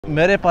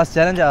मेरे पास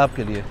चैलेंज है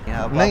आपके लिए।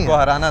 नहीं, आपको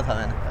हराना था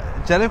मैंने।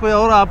 चले कोई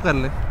और आप कर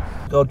ले,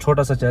 और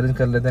छोटा सा चैलेंज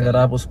कर लेते हैं। अगर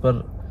आप उस पर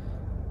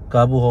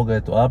काबू हो गए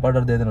तो आप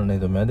ऑर्डर दे देना, नहीं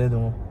तो मैं दे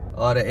दूंगा।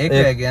 और एक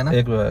रह गया ना,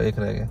 एक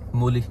रह गया,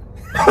 मूली।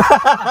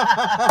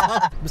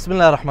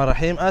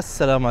 बिस्मिल्लाहिर्रहमानिर्रहीम,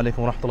 अस्सलाम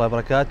वालेकुम रहमतुल्लाहि व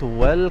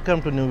बरकातुहू।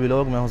 Welcome to new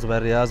vlog. मैं हूं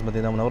ज़ुबैर रियाज़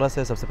मदीना मुनव्वरा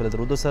से। सबसे पहले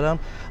दरूद व सलाम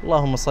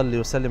अल्लाहुम्मा सल्लि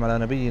व सल्लिम अला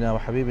नबीना व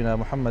हबीबिना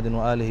मुहम्मदिन व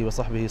आलिहि व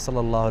सहबिहि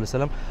सल्लल्लाहु अलैहि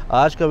वसल्लम।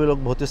 आज का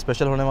व्लॉग बहुत ही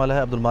स्पेशल होने वाला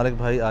है। अब्दुल मालिक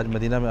भाई आज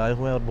मदीना में आए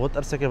हुए हैं और बहुत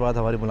अरसे के बाद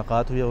हमारी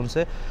मुलाकात हुई है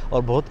उनसे,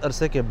 और बहुत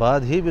अरसे के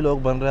बाद ही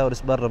व्लॉग बन रहा है। और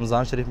इस बार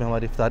रमज़ान शरीफ में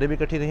हमारी इफ्तारी भी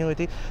इकट्ठी नहीं हुई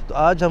थी, तो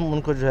आज हम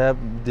उनको जो है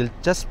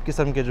दिलचस्प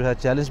किस्म के जो है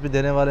चैलेंज भी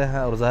देने वाले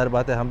हैं, और ज़ाहिर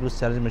बात है हम भी उस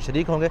चैलेंज में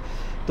शरीक होंगे।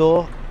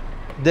 तो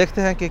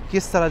देखते हैं कि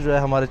किस तरह जो है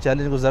हमारे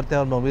चैलेंज गुजरते हैं,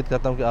 और मैं उम्मीद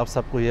करता हूं कि आप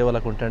सबको ये वाला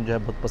कंटेंट जो है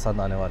बहुत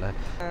पसंद आने वाला है।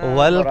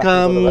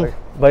 वेलकम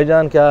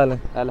भाईजान, क्या हाल है?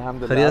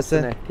 अल्हम्दुलिल्लाह, खैरियत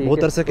से?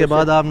 बहुत अरसे के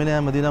बाद आप मिले हैं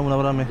मदीना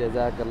मुनव्वरा में।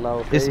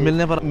 इस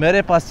मिलने पर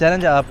मेरे पास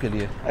चैलेंज है आपके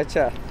लिए।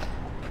 अच्छा,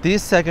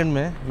 30 सेकंड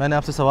में मैंने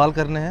आपसे सवाल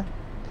करने हैं,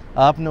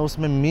 आपने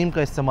उसमें मीम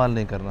का इस्तेमाल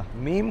नहीं करना।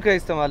 मीम का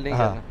इस्तेमाल नहीं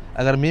करना?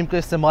 अगर मीम का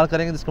इस्तेमाल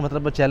करेंगे तो इसका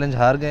मतलब चैलेंज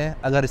हार गए हैं।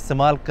 अगर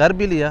इस्तेमाल कर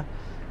भी लिया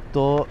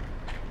तो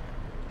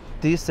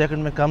 30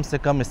 सेकंड में कम से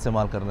कम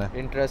इस्तेमाल करना है।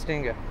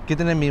 इंटरेस्टिंग है।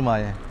 कितने मीम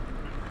आए हैं?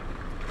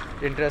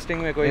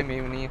 इंटरेस्टिंग में कोई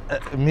मीम नहीं है।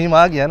 मीम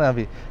आ गया ना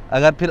अभी।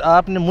 अगर फिर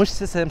आपने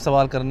मुझसे सेम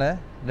सवाल करना है,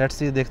 लेट्स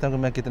सी, देखता हूँ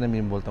कि मैं कितने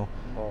मीम बोलता हूँ।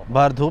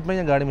 बाहर धूप में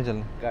या गाड़ी में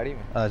चलना? गाड़ी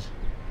में। आज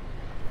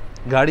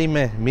गाड़ी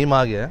में मीम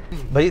आ गया है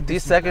भाई।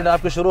 30 सेकंड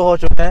आपके शुरू हो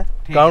चुके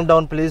हैं। काउंट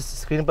डाउन प्लीज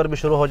स्क्रीन पर भी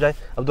शुरू हो जाए।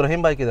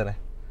 अब्दुर्रहीम भाई किधर है?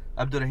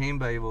 अब्दुर्रहीम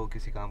भाई वो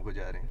किसी काम को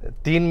जा रहे हैं।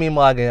 3 मीम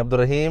आ गए।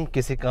 अब्दुर्रहीम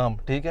किसी काम,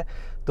 ठीक है।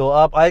 तो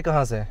आप आए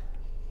कहाँ से?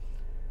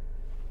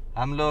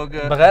 हम लोग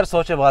बगैर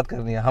सोचे बात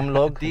करनी है हम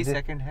लोग। 30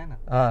 सेकंड है ना?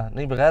 हाँ,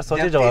 नहीं बगैर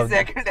सोचे जवाब। 30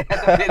 सेकंड है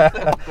तो फिर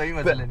कोई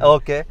मसला नहीं।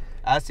 ओके।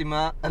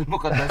 आसिमा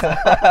अल-मुक़द्दसा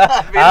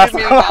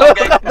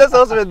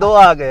उसमें 2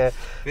 आ गए हैं।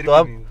 तो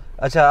अब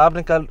अच्छा,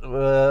 आपने कल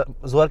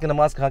ज़ुहर की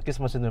नमाज कहाँ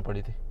किस मस्जिद में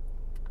पढ़ी थी?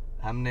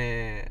 हमने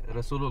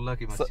रसूलुल्लाह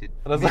की मस्जिद।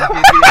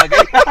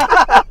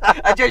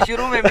 अच्छा,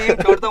 शुरू में मीम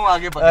छोड़ता हूँ,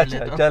 आगे पकड़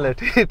लेता हूँ। चले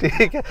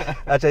ठीक है।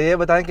 अच्छा, ये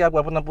बताएं कि आपका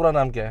अपना पूरा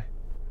नाम क्या है?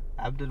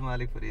 अब्दुल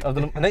मालिक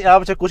फरीद। नहीं,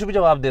 आप अच्छा कुछ भी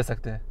जवाब दे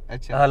सकते हैं।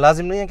 अच्छा, हाँ,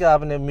 लाजिम नहीं है कि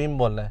आपने मीम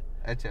बोलना है।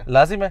 अच्छा,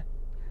 लाजिम है?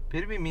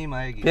 फिर भी मीम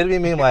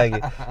आएगी।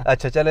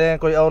 अच्छा, चले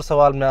कोई और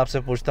सवाल मैं आपसे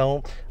पूछता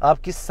हूँ। आप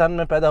किस सन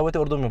में पैदा हुए थे,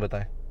 उर्दू में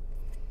बताएं।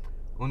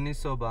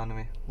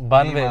 1992।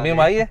 92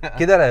 मीम आई है?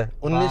 किधर है?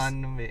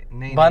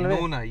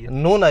 1992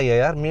 नून आई है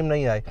यार, मीम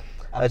नहीं आई।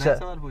 अच्छा,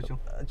 सवाल पूछूं?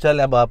 चल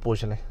अब आप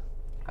पूछ लें।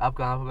 आप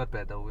कहाँ पर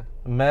पैदा हुए?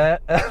 मैं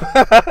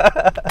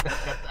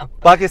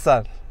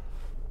पाकिस्तान।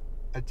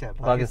 अच्छा,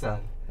 पाकिस्तान।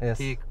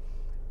 ठीक।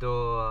 तो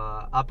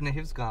आपने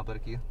हिफ्ज़ कहाँ पर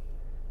किया?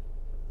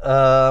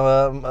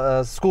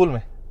 स्कूल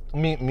में।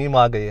 मीम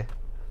आ गई है।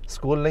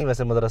 स्कूल नहीं,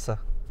 वैसे मदरसा।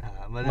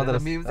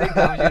 मीम से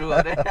काम शुरू हो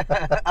रहा है।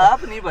 आप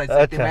नहीं बच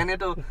सकते। अच्छा, मैंने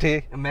तो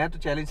ठीक, मैं तो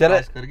चैलेंज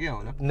पास कर गया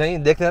हूँ ना। नहीं,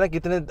 देखते हैं ना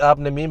कितने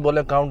आपने मीम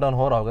बोले, काउंट डाउन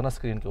हो रहा होगा ना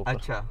स्क्रीन के ऊपर।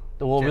 अच्छा,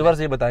 तो वो व्यूअर्स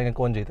ये बताएंगे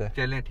कौन जीता है।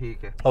 चलें,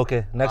 ठीक है। Okay,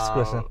 next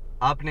question.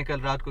 आपने कल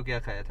रात को क्या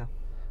खाया था?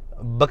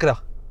 बकरा।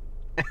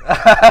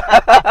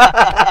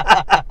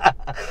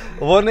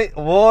 वो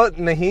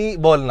नहीं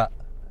बोलना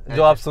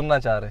जो आप सुनना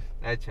चाह रहे हैं।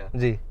 अच्छा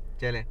जी,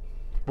 चलें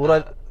पूरा।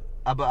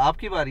 अब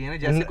आपकी बारी है ना।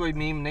 जैसे कोई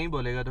मीम नहीं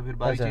बोलेगा तो फिर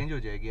बारी चेंज हो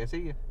जाएगी, ऐसे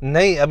ही है?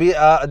 नहीं, अभी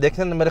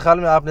देखते हैं, मेरे ख्याल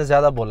में आपने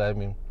ज्यादा बोला है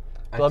मीम।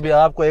 तो अभी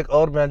आपको एक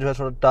और मैं जो है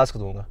थोड़ा टास्क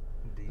दूंगा,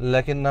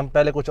 लेकिन हम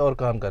पहले कुछ और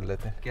काम कर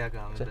लेते हैं। क्या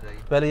काम है बताइए?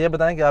 पहले ये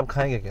बताएं कि आप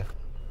खाएंगे क्या?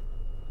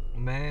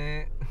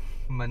 मैं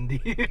मंदी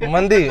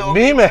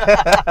मीम है।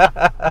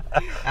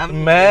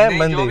 मैं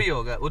मंदी जो भी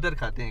होगा उधर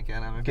खाते हैं। क्या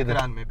नाम है?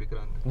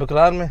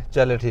 बिकरान में।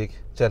 चले ठीक,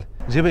 चल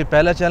जी भाई,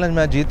 पहला चैलेंज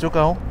मैं जीत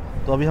चुका हूँ।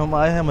 तो अभी हम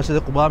आए हैं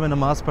मस्जिद कुबा में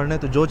नमाज़ पढ़ने।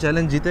 तो जो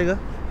चैलेंज जीतेगा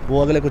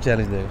वो अगले को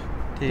चैलेंज देगा,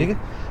 ठीक है?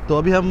 तो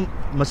अभी हम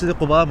मस्जिद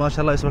कुबा,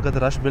 माशाल्लाह इस वक्त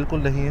रश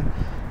बिल्कुल नहीं है।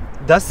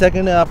 10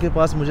 सेकंड है आपके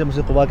पास, मुझे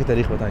मस्जिद कुबा की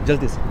तारीख बताएं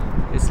जल्दी से।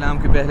 इस्लाम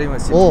की पहली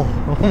मस्जिद। ओह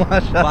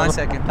माशाल्लाह, 5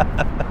 सेकंड।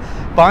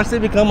 5 से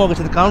भी कम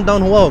होगा, काउंट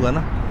डाउन हुआ होगा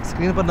ना,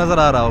 स्क्रीन पर नज़र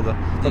आ रहा होगा।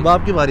 तब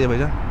आपकी बारी है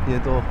भैया, ये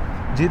तो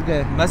जीत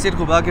गए। मस्जिद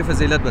कुबा की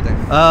फजीलत बताएं।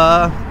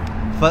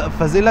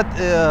 फजीलत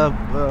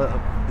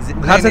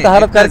घर से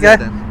तहारत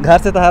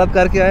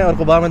करके आए, और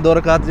कुबा में 2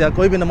 रकात या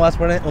कोई भी नमाज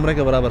पढ़े, उम्र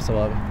के बराबर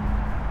सवाब है,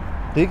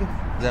 ठीक है?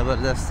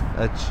 जबरदस्त।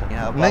 अच्छा,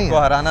 नहीं, आपको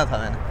हराना था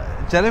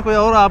मैंने। चले कोई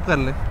और आप कर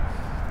ले।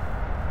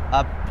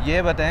 आप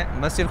ये बताएं,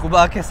 मस्जिद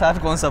कुबा के साथ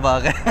कौन सा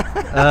बाग है?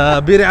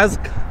 रियाज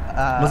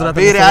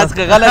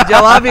का गलत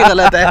जवाब ही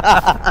गलत है।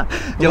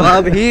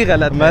 जवाब ही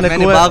गलत। मैंने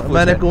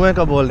कुएं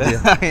का बोल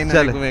दिया।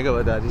 चल, कुएं का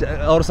बता दीजिए।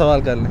 और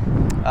सवाल कर लें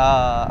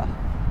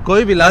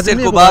कोई भी।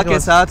 मस्जिद कुबा के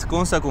साथ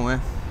कौन सा कुएं?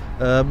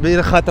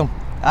 बीर खातम।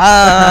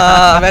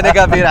 मैंने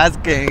कहा बिराज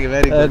कहेंगे।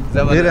 Very good.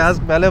 बिराज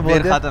पहले बोल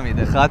दिया।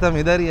 खातम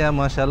इधर ही है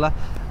माशाल्लाह।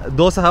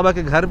 2 सहाबा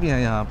के घर भी हैं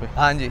यहाँ पे।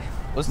 हाँ जी,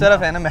 उस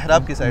तरफ है ना,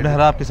 मेहराब की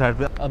साइड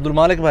पे। अब्दुल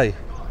मालिक भाई,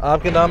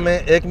 आपके नाम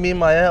में 1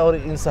 मीम आया है, और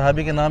इन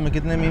सहाबी के नाम में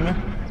कितने मीम है?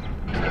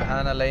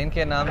 सुभान,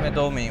 इनके नाम में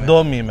 2 मीम है।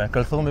 2 मीम है।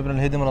 कुलसूम इब्न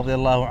हिदम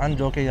रज़ियल्लाहु अन्हु,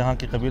 जो कि यहाँ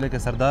के कबीले के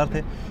सरदार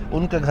थे,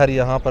 उनका घर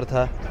यहाँ पर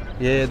था।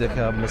 ये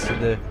देखें आप,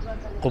 मस्जिद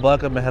कुबा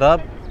का मेहराब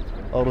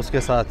और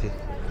उसके साथ ही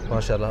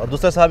माशाल्लाह। और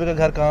दूसरा साहब का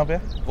घर कहाँ पे?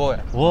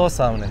 वो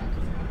सामने।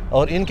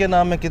 और इनके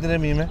नाम में कितने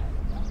मीम है?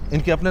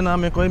 इनके अपने नाम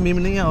में कोई मीम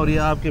नहीं है और ये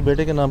आपके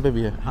बेटे के नाम पे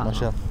भी है? हाँ।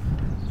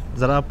 माशाल्लाह।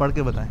 ज़रा आप पढ़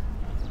के बताएं।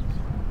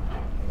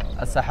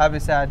 सहाबी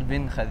सअद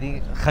बिन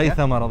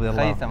खैथम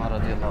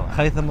रज़ियल्लाहु,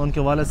 खैथम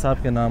उनके वालिद साहब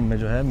के नाम में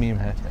जो है मीम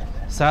है।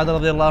 सअद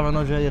रज़ियल्लाहु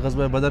अन्हु जो है ये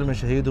ग़ज़वा बदर में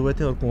शहीद हुए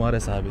थे और कुंवारे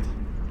साहबी थे।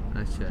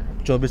 अच्छा।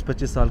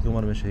 24-25 साल की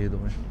उम्र में शहीद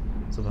हुए।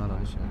 सुभान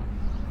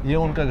अल्लाह। ये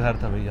उनका घर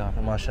था भाई यहाँ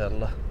पे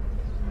माशाअल्लाह।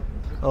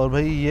 और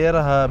भाई ये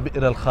रहा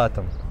बि'r अल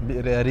ख़ातम,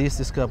 बि'r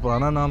अरीस इसका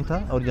पुराना नाम था।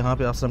 और यहाँ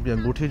पे असलम की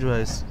अंगूठी जो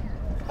है इस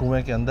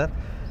कुएँ के अंदर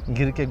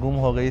गिर के गुम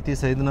हो गई थी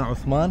सैयदना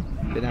उस्मान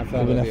बिन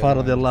अफ़्फ़ान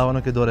रज़ियल्लाहु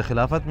अन्हु के दौर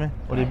खिलाफत में।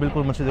 और ये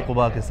बिल्कुल मस्जिद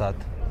क़ुबा के साथ।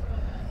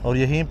 और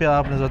यहीं पे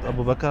आपने हज़रत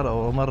अबू बकर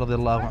और उमर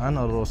रज़ियल्लाहु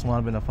अन्हु और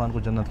उस्मान बिन अफ़्फ़ान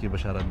को जन्नत की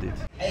बशारत दी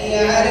थी।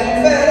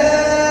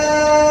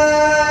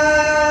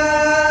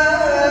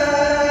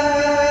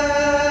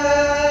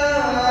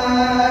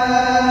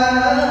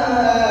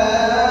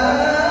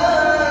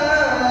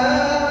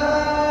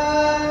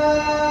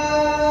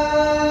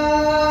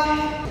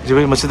 जी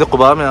भाई मस्जिद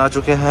क़ुबा में आ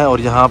चुके हैं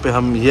और यहाँ पे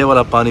हम ये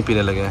वाला पानी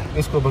पीने लगे हैं।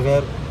 इसको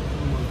बगैर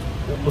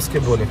उसके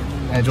बोले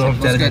जो हम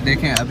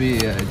देखें अभी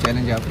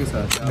चैलेंज आपके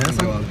साथ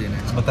जवाब देना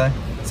है। बताएं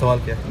सवाल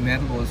क्या है? मैं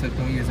तो बोल सकता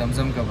हूँ ये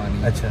ज़मज़म का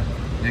पानी। अच्छा,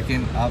 लेकिन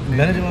आपने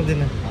मैंने जवाब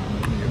देना है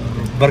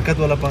बरकत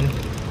वाला पानी।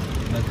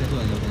 बरकत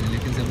वाला पानी,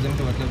 लेकिन ज़मज़म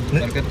का मतलब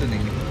बरकत तो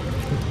नहीं है।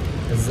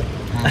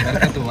 हाँ,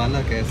 बरकत वाला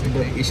कैसे?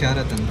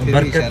 इशारतन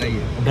इशारा ही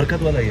है।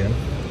 बरकत वाला ही है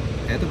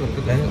तो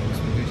बरकत वाला।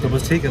 तो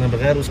बस ठीक है ना,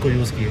 बगैर उसको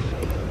यूज़ किए।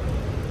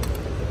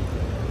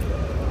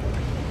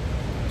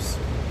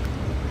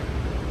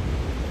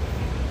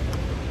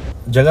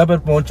 जगह पर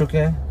पहुंच चुके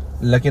हैं,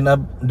 लेकिन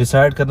अब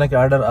डिसाइड करना कि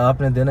ऑर्डर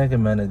आपने देना है कि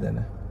मैंने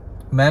देना है।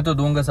 मैं तो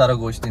दूंगा, सारा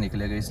गोश्त ही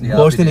निकलेगा, इसलिए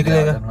गोश्त ही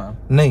निकलेगा।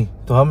 हाँ। नहीं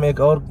तो हम एक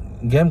और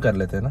गेम कर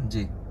लेते हैं ना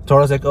जी,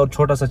 थोड़ा सा एक और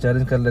छोटा सा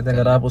चैलेंज कर लेते हैं।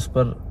 अगर आप उस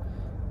पर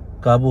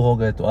काबू हो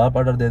गए तो आप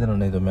ऑर्डर दे देना,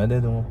 नहीं तो मैं दे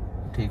दूंगा।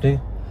 ठीक।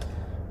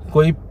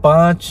 कोई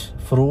 5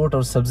 फ्रूट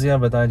और सब्जियां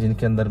बताएं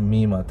जिनके अंदर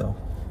मीम आता हो।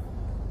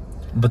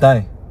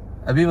 बताएं।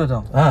 अभी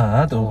बताओ?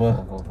 हाँ तो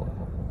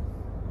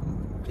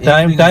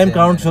टाइम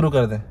काउंट शुरू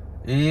कर दें।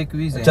 एक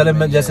भी चले,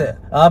 मैं जैसे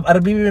आप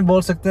अरबी में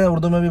बोल सकते हैं,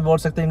 उर्दू में भी बोल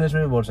सकते हैं, इंग्लिश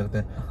में भी बोल सकते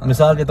हैं। हाँ।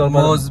 मिसाल के तौर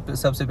पर मोज,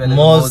 सबसे पहले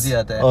मोज ही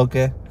आता है।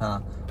 ओके।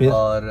 हाँ। फिर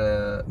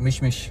और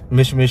मिशमिश।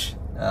 मिशमिश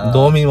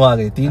 2 मीम आ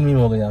गई, 3 मीम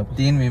हो गई आप।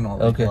 3 मीम हो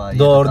गई। ओके,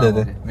 2 और दे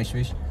दे।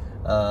 मिशमिश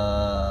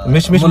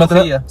मिशमिश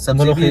मतलब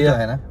मुलुखिया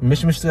है ना।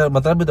 मिशमिश का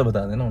मतलब भी तो बता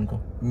देना उनको।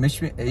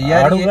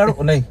 यार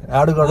नहीं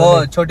आड़ू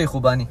वो छोटी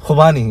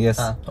खुबानी। यस।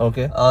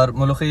 ओके। और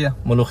मुलुखिया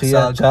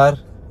 4।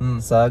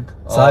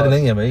 साग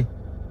नहीं है भाई,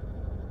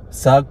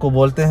 साग को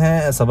बोलते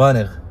हैं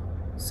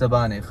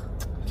सबानिख।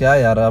 क्या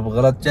यार आप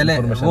गलत चले,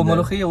 वो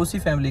मुलुखिया उसी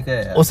फैमिली का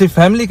है। उसी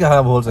फैमिली का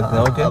हाँ बोल सकते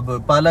हैं। ओके।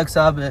 अब पालक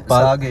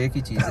साग एक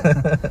ही चीज है।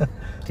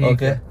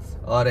 ठीक है।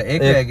 और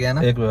एक रह गया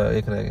ना। एक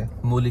रह गया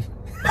मूली।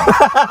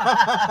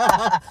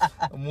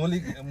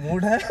 मूली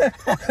मूड है।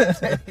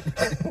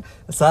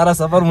 सारा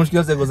सफर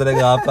मुश्किल से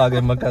गुजरेगा आपका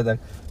आगे मक्का तक।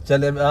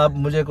 चले आप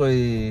मुझे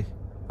कोई,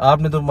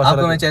 आपने तो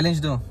आपको मैं चैलेंज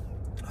दूं?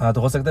 हाँ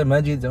तो हो सकता है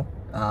मैं जीत जाऊं।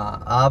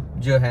 आप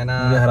जो है ना,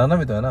 मुझे हराना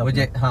भी तो है ना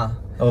मुझे। हाँ।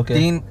 ओके।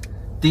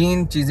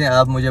 3 चीजें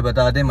आप मुझे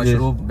बता दें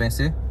मशरूब में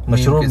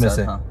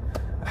से। हाँ।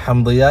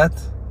 हमदियात,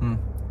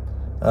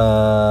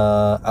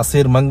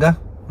 असीर मंगा।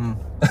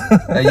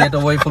 ये तो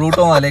वही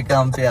फ्रूटों वाले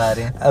काम पे आ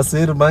रहे हैं।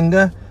 असीर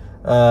मंगा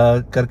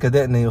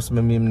करकदे नहीं,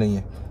 उसमें मीम नहीं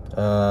है।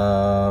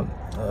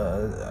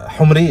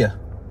 हुमरिया,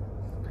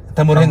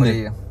 तमुर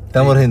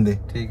हिंदी।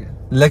 ठीक है,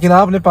 लेकिन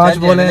आपने 5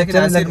 बोले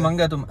हैं।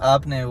 मंगा तुम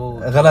आपने वो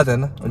गलत है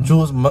ना।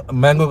 जूस,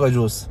 मैंगो का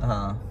जूस।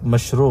 हाँ।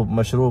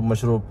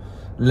 मशरूब,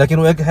 लेकिन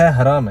वो एक है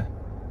हराम है।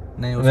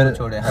 नहीं उसको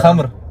छोड़े।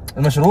 खम्र,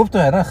 मशरूब तो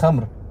है ना,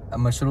 खम्र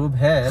मशरूब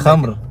है,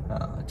 खम्र।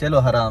 चलो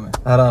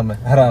हराम है।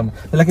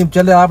 लेकिन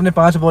चले आपने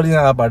 5 बोली,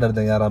 आप ऑर्डर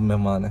दें यार, आप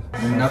मेहमान है।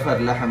 नफर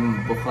लहम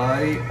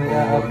बुखारी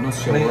और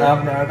नहीं,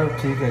 आपने ऑर्डर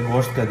ठीक है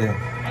गोश्त का दें,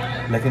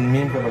 लेकिन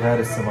मीम के बगैर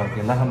इस्तेमाल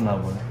किया, लहम ना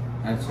बोले।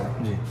 अच्छा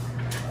जी।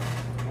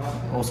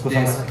 उसको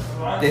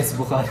तेस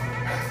बुखार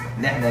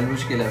نحن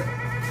المشكلة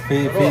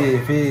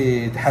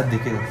في تحدي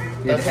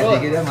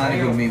كده ما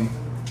نقول ميم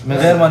من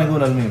غير ما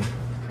نقول الميم.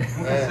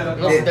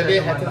 نص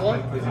ذبيحة تبغى؟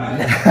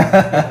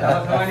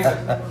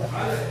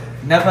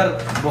 نفر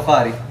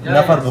بخاري.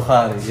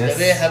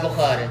 ذبيحة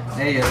بخاري.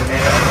 ايوه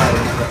ذبيحة بخاري.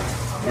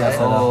 يا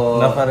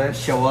سلام. نفر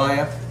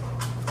شواية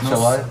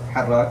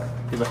حراق.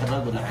 يبقى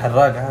حراق ولا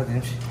حراق عادي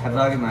يمشي.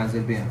 حراقي مع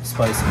زبيب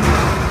سبايسي.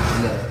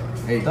 لا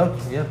اي طب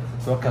يلا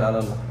توكل على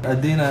الله.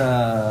 ادينا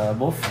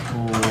بوف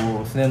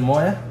و2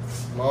 مويه.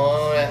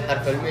 مويه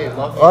حرف الميم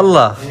ما في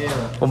والله.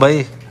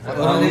 وباي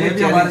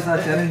ये हमारे साथ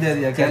चैलेंज दे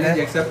दिया, चैलेंज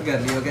एक्सेप्ट कर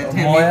लिया, कहते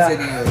हैं मीम से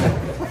नहीं होगा.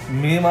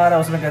 मीम आ रहा है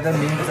उसमें, कहते हैं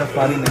मीम के साथ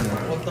पानी नहीं है.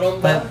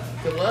 والطرمبة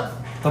تبغى؟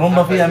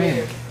 طرمبة فيها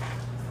ميم.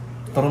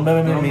 طرمبة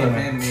में मीम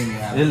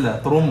है. إلا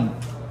طرم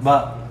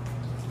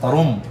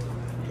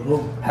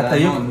حتى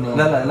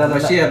لا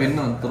मशीया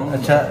बिन्नून तुरुम.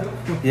 अच्छा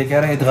ये कह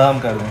रहे हैं इदगाम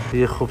कर दें.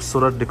 ये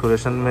खूबसूरत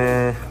डेकोरेशन में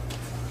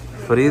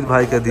फरीद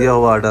भाई का दिया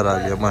हुआ ऑर्डर आ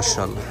गया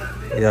माशाल्लाह.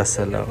 या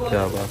सलाम,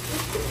 क्या बात.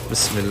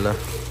 बिस्मिल्लाह.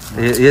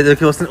 ये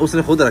देखिए उसने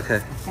उसने खुद रखा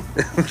है।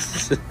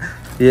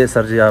 ये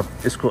सर जी आप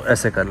इसको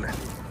ऐसे कर लें,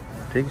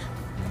 ठीक है।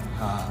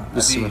 हाँ,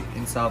 अभी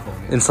इंसाफ हो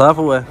गया। इंसाफ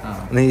हुआ है।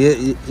 हाँ। नहीं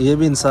ये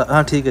भी इंसाफ,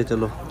 हाँ ठीक है,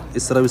 चलो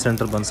इस तरह भी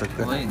सेंटर बन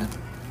सकते हैं। वही ना।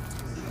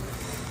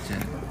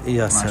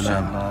 या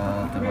सलाम।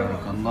 माशाअल्लाह,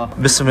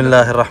 तबारकल्लाह।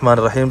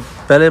 बिस्मिल्लाहिर्रहमानिर्रहीम।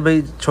 पहले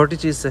भाई छोटी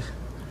चीज़ से,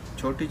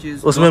 छोटी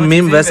चीज़ उसमें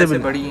मीम वैसे भी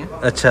बड़ी हैं।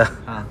 अच्छा।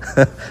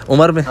 हाँ।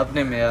 उमर में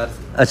अपने मेयार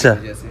अच्छा।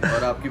 जैसे,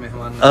 और आपकी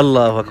मेहमान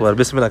अल्लाह अकबर।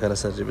 बिस्मिल्लाह करें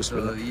सर जी,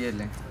 बिस्मिल्लाह। तो ये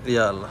लें।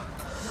 या अल्लाह।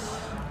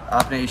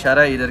 आपने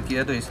इशारा इधर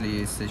किया तो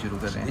इसलिए इससे शुरू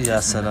कर रहे हैं। या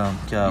सलाम,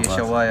 क्या ये बात।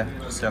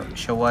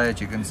 शवाया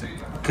चिकन से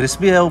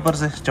क्रिस्पी है ऊपर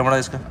से चमड़ा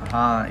इसका।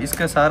 हाँ,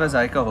 इसका सारा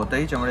जायका होता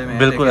ही चमड़े में है,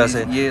 बिल्कुल लेकिन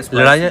ऐसे। ये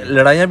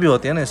लड़ाइयाँ भी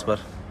होती हैं ना इस पर।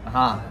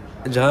 हाँ,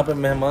 जहाँ पे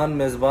मेहमान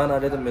मेज़बान आ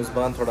जाए तो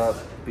मेज़बान थोड़ा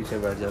पीछे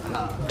बैठ जाते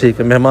हैं। ठीक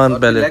है, मेहमान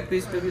पहले। लेग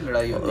पीस पे भी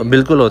लड़ाई होती है।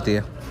 बिल्कुल होती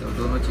है। तो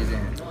दोनों चीज़ें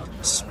हैं।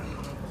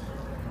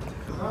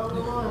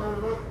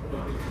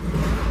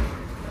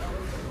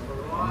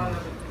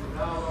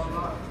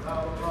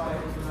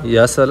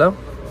 या सलाम।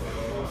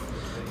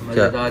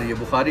 मज़ेदार। ये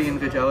बुखारी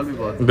इनके चावल भी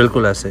बहुत।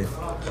 बिल्कुल ऐसे ही।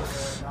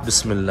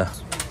 बिस्मिल्लाह।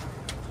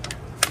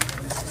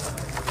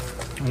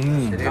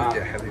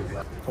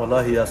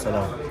 वल्लाही या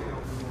सलाम।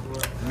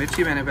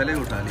 मिर्ची मैंने पहले ही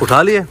उठा ली।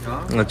 उठा लिए?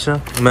 हाँ। अच्छा,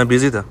 मैं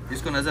बिजी था।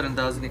 इसको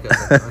नज़रअंदाज नहीं कर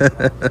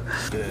सकता।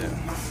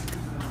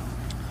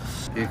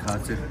 एक हाथ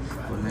से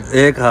खोलने का।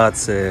 एक हाथ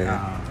से।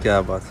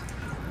 क्या बात।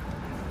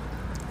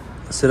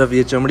 सिर्फ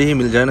ये चमड़ी ही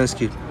मिल जाए ना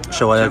इसकी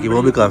शवाया की,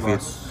 वो भी काफ़ी है।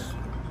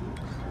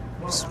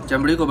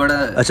 चमड़ी को बड़ा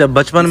अच्छा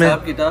बचपन में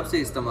हिसाब किताब से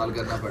इस्तेमाल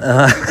करना पड़ता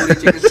है पूरी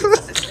चिकन।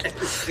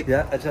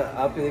 यार अच्छा,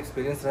 आपका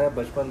एक्सपीरियंस रहा है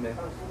बचपन में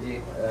जी,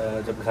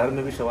 जब घर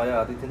में भी शवाया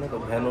आती थी ना तो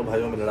बहनों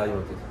भाइयों में लड़ाई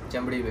होती थी।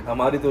 चमड़ी पे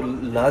हमारी तो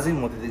लाजिम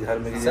होती थी घर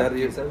में कि यार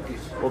ये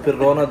वो फिर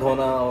रोना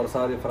धोना और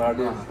सारे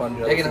फराडे पन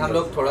जो है। लेकिन हम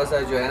लोग थोड़ा सा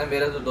जो है ना,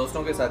 मेरे तो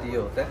दोस्तों के साथ ये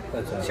होता है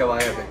अच्छा।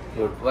 शवाया पे,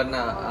 Good।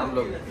 वरना हम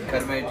लोग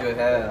घर में जो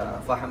है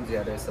फाहम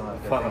ज़्यादा इस्तेमाल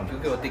करते हैं, फाहम।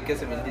 क्योंकि वो तिक्के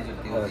से मिलती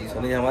जुलती होती अच्छा,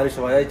 है। नहीं हमारी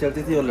शवाया ही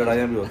चलती थी और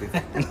लड़ाइयाँ भी होती थी।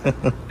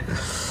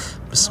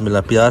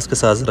 बिस्मिल्लाह। प्याज के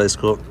साथ ज़रा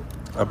इसको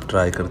अब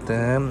ट्राई करते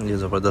हैं। ये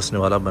ज़बरदस्त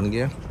वाला बन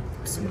गया।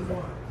 बिस्मिल्लाह।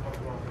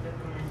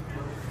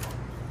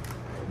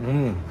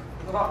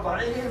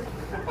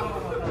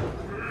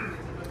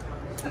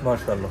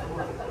 माशाल्लाह।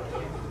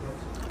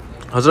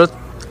 हजरत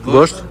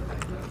गोश्त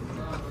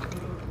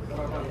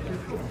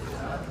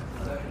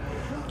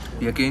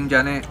यकीन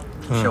जाने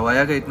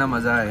शवाया का इतना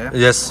मज़ा आया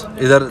यस,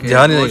 इधर कि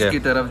ध्यान ही नहीं गोश्त की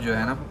गया। तरफ जो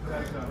है ना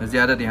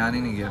ज़्यादा ध्यान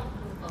ही नहीं गया।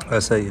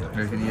 ऐसा ही है।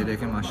 लेकिन ये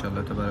देखें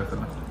माशाल्लाह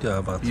तबारकल्लाह, क्या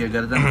बात। ये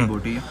गर्दन की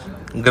बोटी है।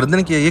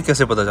 गर्दन की है, ये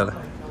कैसे पता चला?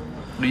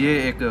 ये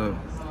एक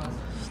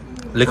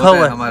लिखा होता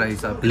हुआ है हमारा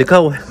हिसाब। लिखा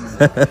हुआ है।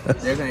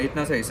 देखें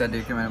इतना सा हिस्सा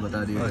देख के मैंने बता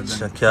दिया।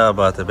 अच्छा, क्या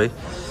बात है भाई।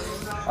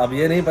 अब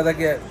ये नहीं पता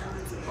कि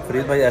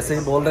फरीद भाई ऐसे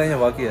ही बोल रहे हैं या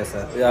वाकई ऐसा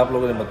है, ये आप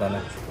लोगों ने बताना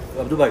है।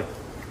 अब्दू भाई,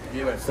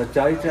 जी भाई।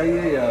 सच्चाई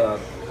चाहिए या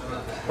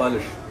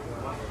पॉलिश?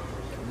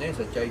 नहीं,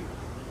 सच्चाई।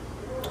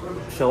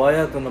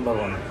 शवाया तो नंबर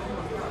 1 है।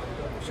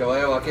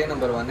 शवाया वाकई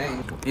नंबर 1 है।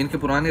 इनके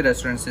पुराने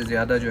रेस्टोरेंट से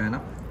ज़्यादा जो है ना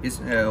इस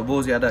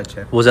वो ज़्यादा अच्छा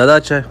है। वो ज़्यादा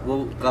अच्छा है। वो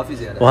काफ़ी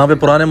ज़्यादा। वहाँ पे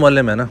पुराने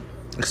मोहल्ले में है ना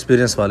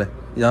एक्सपीरियंस वाले,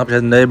 यहाँ पे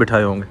शायद नए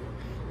बिठाए होंगे।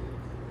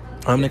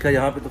 हमने कहा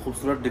यहाँ पे तो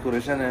खूबसूरत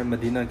डेकोरेशन है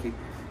मदीना की,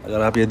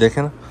 अगर आप ये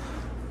देखें ना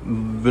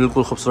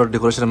बिल्कुल खूबसूरत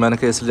डेकोरेशन है। मैंने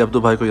कहा इसलिए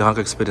अब्दू भाई को यहाँ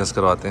का एक्सपीरियंस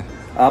करवाते हैं।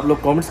 आप लोग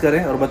कमेंट्स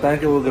करें और बताएं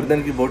कि वो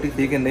गर्दन की बोटी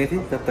थी कि नहीं थी,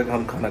 तब तक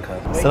हम खाना खाएं।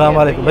 अस्सलाम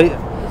वालेकुम भाई,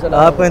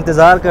 आपका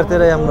इंतज़ार करते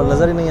रहे, हम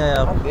नज़र ही नहीं आए।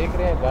 आप देख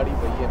रहे हैं गाड़ी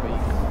पई है भाई,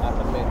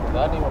 आखिर में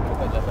इंतजार नहीं हो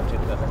सकता जैसा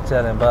चिट कर रहे हैं।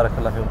 चलें,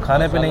 बारकल्लाह फीक।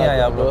 खाने पे नहीं आए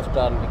आप 2 लोग?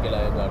 स्टार निकल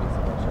आए गाड़ी से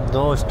माशाल्लाह।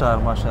 2 स्टार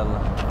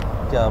माशाल्लाह,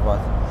 क्या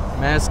बात।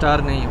 मैं स्टार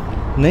नहीं हूँ।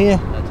 नहीं है?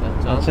 अच्छा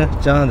अच्छा,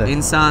 चांद है।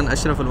 इंसान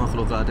अशरफुल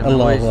मखलूक़ात है।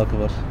 अल्लाह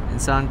अकबर।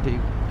 इंसान ठीक।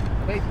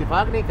 भाई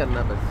इत्तेफाक नहीं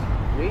करना, बस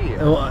यही है।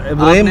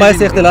 इब्राहिम भाई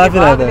से इख्तिलाफ ही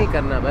रहता इत्तेफाक नहीं है।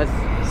 करना बस।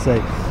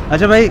 सही।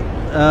 अच्छा भाई,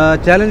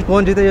 चैलेंज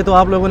कौन जीते ये तो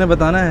आप लोगों ने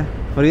बताना है।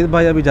 फरीद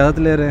भाई अभी इजाज़त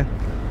ले रहे हैं,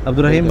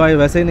 अब्दुर्रहीम भाई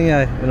वैसे ही नहीं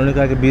आए, उन्होंने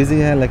कहा कि बिज़ी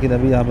हैं, लेकिन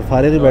अभी यहाँ पे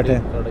फारिग ही बैठे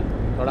हैं।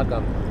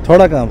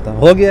 थोड़ा काम था,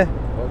 हो गया।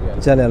 हो गया,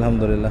 चले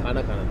अल्हम्दुलिल्लाह।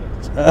 खाना खाना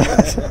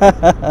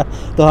था।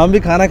 तो हम भी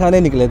खाना खाने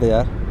निकले थे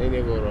यार।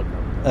 नहीं वो और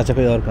काम। अच्छा,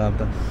 कोई और काम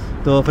था।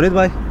 तो फरीद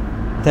भाई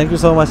thank you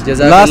so much. Last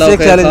जज़ाकल्लाह एक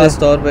खैर, चैलेंज खास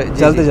तौर पे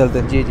चलते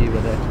चलते जी जी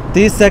बताएं।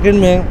 30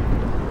 सेकंड में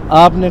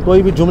आपने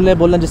कोई भी जुमले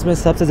बोलना जिसमें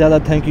सबसे ज़्यादा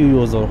थैंक यू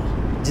यूज़ हो।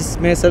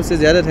 जिसमें सबसे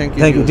ज़्यादा थैंक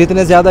यू।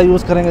 जितने ज़्यादा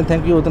यूज़ करेंगे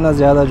थैंक यू उतना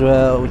ज़्यादा जो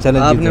है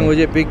चैलेंज। आपने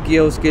मुझे पिक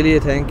किया उसके लिए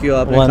थैंक यू,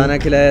 आपने 1 खाना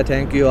खिलाया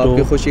थैंक यू,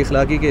 आपकी खुश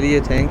इखलाकी के लिए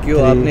थैंक यू,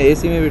 3 आपने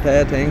एसी में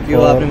बिठाया थैंक यू,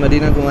 4 आपने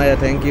मदीना घुमाया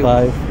थैंक यू,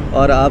 5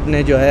 और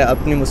आपने जो है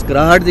अपनी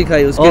मुस्कुराहट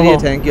दिखाई उसके लिए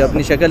थैंक यू,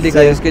 अपनी शक्ल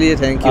दिखाई 6 उसके लिए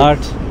थैंक यू, 8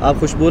 आप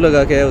खुशबू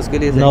लगा के उसके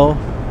लिए 9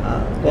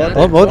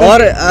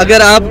 और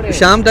अगर आप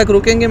शाम तक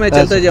रुकेंगे मैं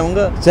चलता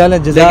जाऊंगा।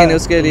 चैलेंज लेकिन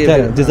उसके लिए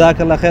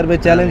जज़ाकल्लाह खैर भाई।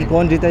 चैलेंज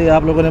कौन जीता ये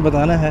आप लोगों ने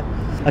बताना है।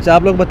 अच्छा,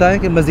 आप लोग बताएं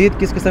कि मज़ीद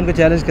किस किस्म के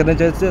चैलेंज करने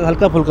चाहिए।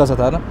 हल्का फुल्का सा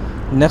था ना,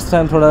 नेक्स्ट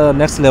टाइम थोड़ा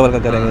नेक्स्ट लेवल का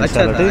करेंगे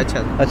इंशाल्लाह। ठीक,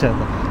 अच्छा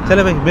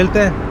चले भाई, मिलते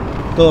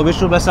हैं। तो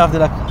wish you best of the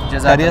luck,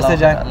 खैरियत से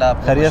जाएं,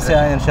 खैरियत से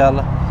आएँ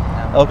इंशाल्लाह।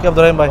 ओके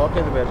अब्दुर्रहीम भाई।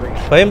 ओके जुबैर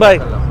भाई। फ़हीम भाई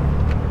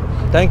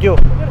थैंक यू।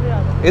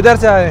 इधर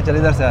से आए, चल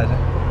इधर से आ जाए,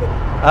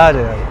 आ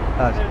जाए,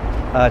 आ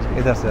जाए,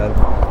 इधर से आ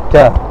जाए।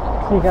 क्या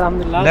ठीक है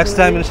अल्हम्दुलिल्लाह। नेक्स्ट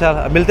टाइम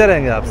इंशाल्लाह मिलते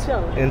रहेंगे आपसे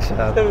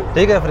इंशाल्लाह।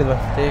 ठीक है फरीद भाई,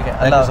 ठीक है,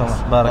 thank you so much,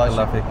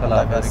 बारकल्लाह Feke, अल्लाह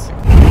हाफ़िज़।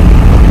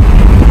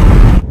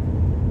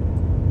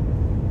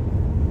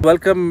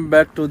 Welcome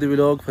back to the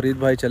vlog. Farid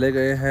भाई चले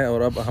गए हैं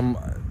और अब हम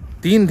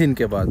 3 दिन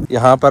के बाद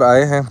यहाँ पर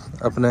आए हैं।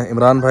 अपने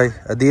इमरान भाई,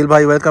 अदील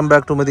भाई, वेलकम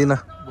बैक टू मदीना।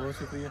 बहुत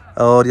शुक्रिया।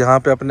 और यहाँ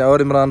पे अपने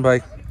और इमरान भाई,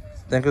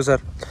 थैंक यू सर।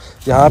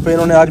 यहाँ पे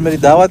इन्होंने आज मेरी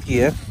दावत की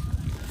है,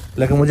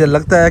 लेकिन मुझे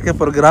लगता है कि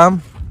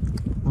प्रोग्राम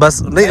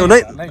बस नहीं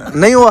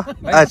हुआ।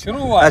 अच्छा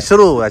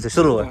शुरू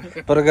हुआ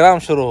है, प्रोग्राम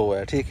शुरू हुआ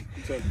है। ठीक,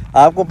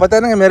 आपको पता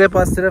है ना कि मेरे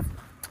पास सिर्फ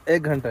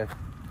 1 घंटा है।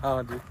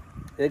 हाँ जी,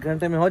 1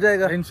 घंटे में हो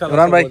जाएगा इंशाल्लाह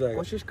इमरान भाई?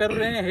 कोशिश कर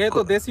रहे हैं, है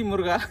तो देसी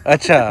मुर्गा।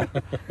 अच्छा,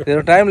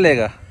 फिर टाइम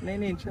लेगा।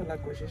 नहीं इंशाल्लाह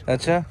कोशिश।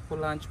 अच्छा,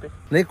 फुल आंच पे।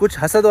 नहीं कुछ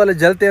हसद वाले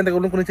जलते हैं तो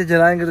उनको नीचे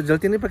जलाएंगे तो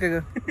जल्दी नहीं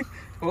पकेगा।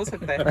 हो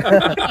सकता है।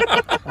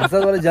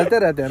 हसद वाले जलते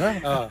रहते हैं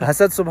ना।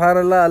 हसद सुभान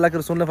अल्लाह, अल्लाह के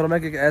रसूल ने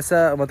फरमाया कि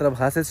ऐसा मतलब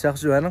हासिद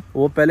शख्स जो है ना,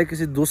 वो पहले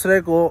किसी दूसरे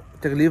को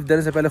तकलीफ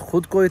देने से पहले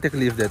खुद को ही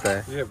तकलीफ देता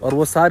है, और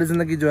वो सारी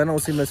ज़िंदगी जो है ना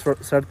उसी में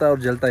सड़ता और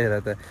जलता ही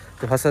रहता है।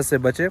 तो हसद से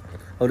बचे।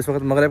 और इस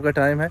वक्त मगरिब का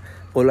टाइम है।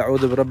 क़ुल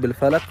अऊज़ु बिरब्बिल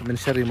फ़लक़ मिन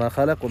शर्रि मा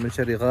ख़लक़ व मिन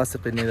शर्रि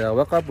गासिक़िन इज़ा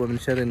वक़ब व मिन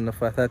शर्रि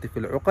नफ़्फ़ाथाति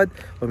फ़िल उक़द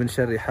व मिन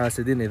शर्रि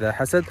हासिदिन इज़ा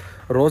हसद।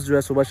 रोज़ जो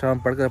है सुबह शाम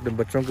पढ़कर अपने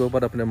बच्चों के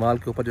ऊपर, अपने माल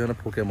के ऊपर जो है ना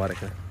फूके मारे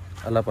कर,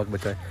 अल्लाह पाक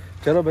बचाए।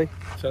 चलो भाई,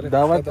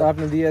 दावत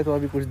आपने दी है तो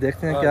अभी कुछ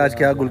देखते हैं कि आज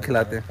क्या गुल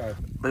खिलाते हैं।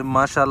 भाई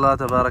माशाल्लाह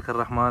तबारक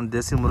रहमान,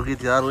 देसी मुर्गी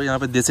तैयार हुई। यहाँ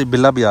पे देसी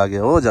बिल्ला भी आ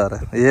गया, हो जा रहा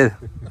है ये।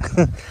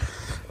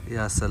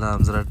 या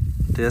सलाम, ज़रा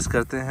टेस्ट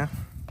करते हैं।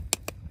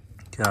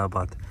 क्या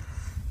बात,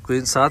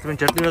 कोई साथ में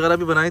चटनी वगैरह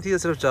भी बनाई थी या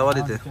सिर्फ चावल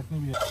ही थे?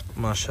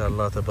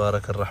 माशाल्लाह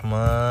तबारक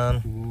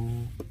रहमान,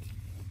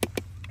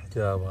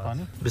 क्या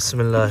बात।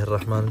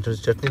 बिस्मिल्लाहिर्रहमान।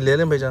 चटनी ले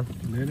लें भाईजान,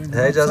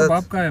 है इजाज़त? सब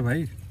आपका है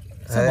भाई,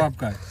 सब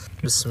आपका है।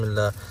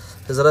 बिस्मिल्लाह।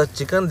 ज़रा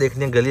चिकन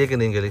देखनी है गली है कि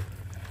नहीं गली।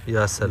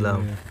 या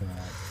सलाम,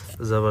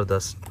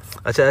 ज़बरदस्त।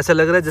 अच्छा, ऐसा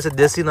लग रहा है जैसे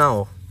देसी ना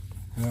हो,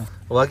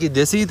 वाकई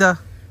देसी ही था।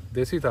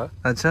 देसी था।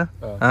 अच्छा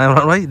हाँ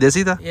इमरान भाई,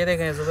 देसी था। ये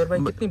देखें जुबैर भाई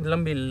कितनी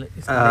लंबी।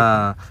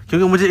 हाँ,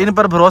 क्योंकि मुझे इन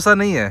पर भरोसा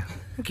नहीं है।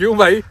 क्यों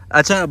भाई?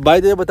 अच्छा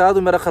भाई, ये बता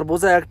दूं, मेरा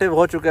खरबूजा एक्टिव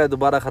हो चुका है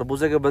दोबारा।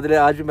 खरबूजे के बदले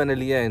आज भी मैंने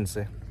लिया है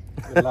इनसे।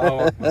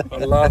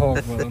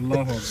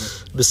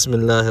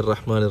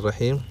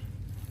 बिस्मिल्लाहिर्रहमानिर्रहीम।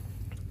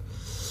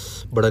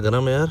 बड़ा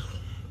गरम है यार।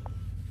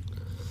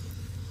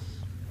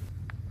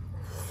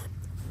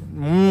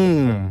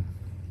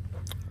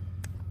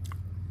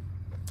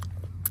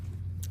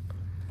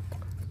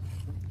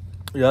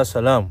 या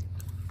सलाम।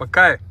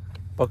 पक्का है?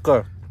 पक्का।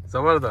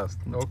 जबरदस्त।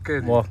 ओके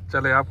जी,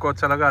 चले, आपको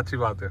अच्छा लगा, अच्छी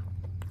बात है।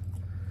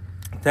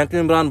 थैंक यू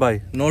इमरान भाई,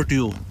 नोट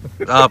यू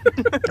आप।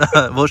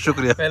 बहुत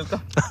शुक्रिया। वेलकम।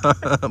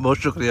 बहुत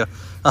शुक्रिया।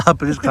 आप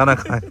प्लीज़ खाना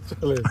खाएं।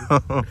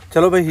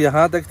 चलो भाई,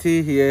 यहाँ तक थी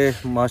ये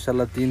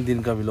माशाल्लाह 3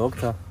 दिन का व्लॉग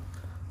था।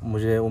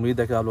 मुझे उम्मीद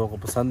है कि आप लोगों को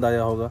पसंद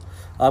आया होगा।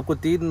 आपको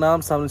 3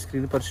 नाम सामने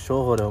स्क्रीन पर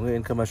शो हो रहे होंगे,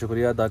 इनका मैं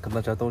शुक्रिया अदा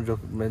करना चाहता हूँ। जो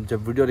मैं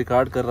जब वीडियो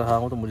रिकॉर्ड कर रहा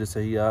हूँ तो मुझे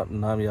सही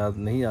नाम याद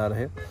नहीं आ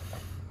रहे।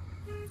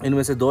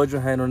 इनमें से 2 जो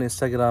है इन्होंने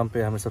इंस्टाग्राम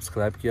पे हमें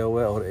सब्सक्राइब किया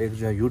हुआ है, और एक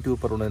जो है यूट्यूब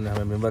पर उन्होंने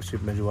हमें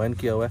मेंबरशिप में ज्वाइन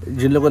किया हुआ है।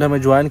 जिन लोगों ने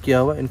हमें ज्वाइन किया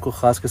हुआ है इनको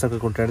ख़ास किस्म का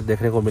कंटेंट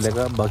देखने को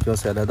मिलेगा बाकियों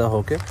से अलहदा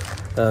होकर।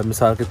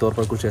 मिसाल के तौर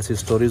पर कुछ ऐसी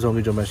स्टोरीज़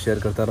होंगी जो मैं शेयर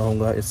करता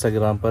रहूँगा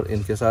इंस्टाग्राम पर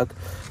इनके साथ,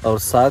 और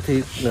साथ ही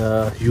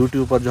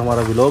यूट्यूब पर जो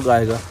हमारा व्लॉग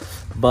आएगा,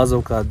 बाज़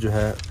औक़ात जो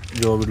है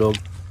जो व्लॉग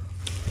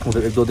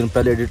मतलब 1-2 दिन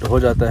पहले एडिट हो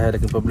जाता है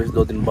लेकिन पब्लिश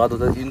 2 दिन बाद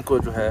होता है, इनको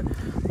जो है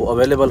वो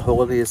अवेलेबल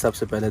होगा कि ये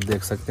सबसे पहले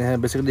देख सकते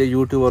हैं। बेसिकली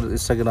यूट्यूब और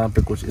इंस्टाग्राम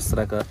पे कुछ इस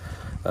तरह का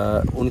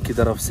उनकी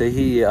तरफ से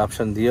ही ये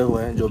ऑप्शन दिए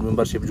हुए हैं। जो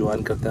मेंबरशिप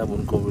ज्वाइन करते हैं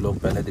उनको भी लोग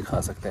पहले दिखा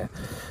सकते हैं।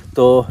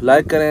 तो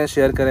लाइक करें,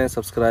 शेयर करें,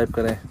 सब्सक्राइब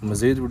करें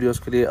मज़ीद वीडियोस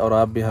के लिए, और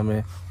आप भी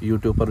हमें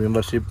यूट्यूब पर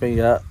मेंबरशिप में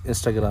या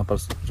इंस्टाग्राम पर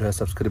जो है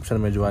सब्सक्रिप्शन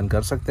में ज्वाइन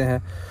कर सकते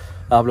हैं।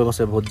 आप लोगों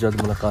से बहुत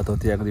जल्द मुलाकात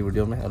होती है अगली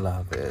वीडियो में। अल्लाह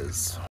हाफ़िज़।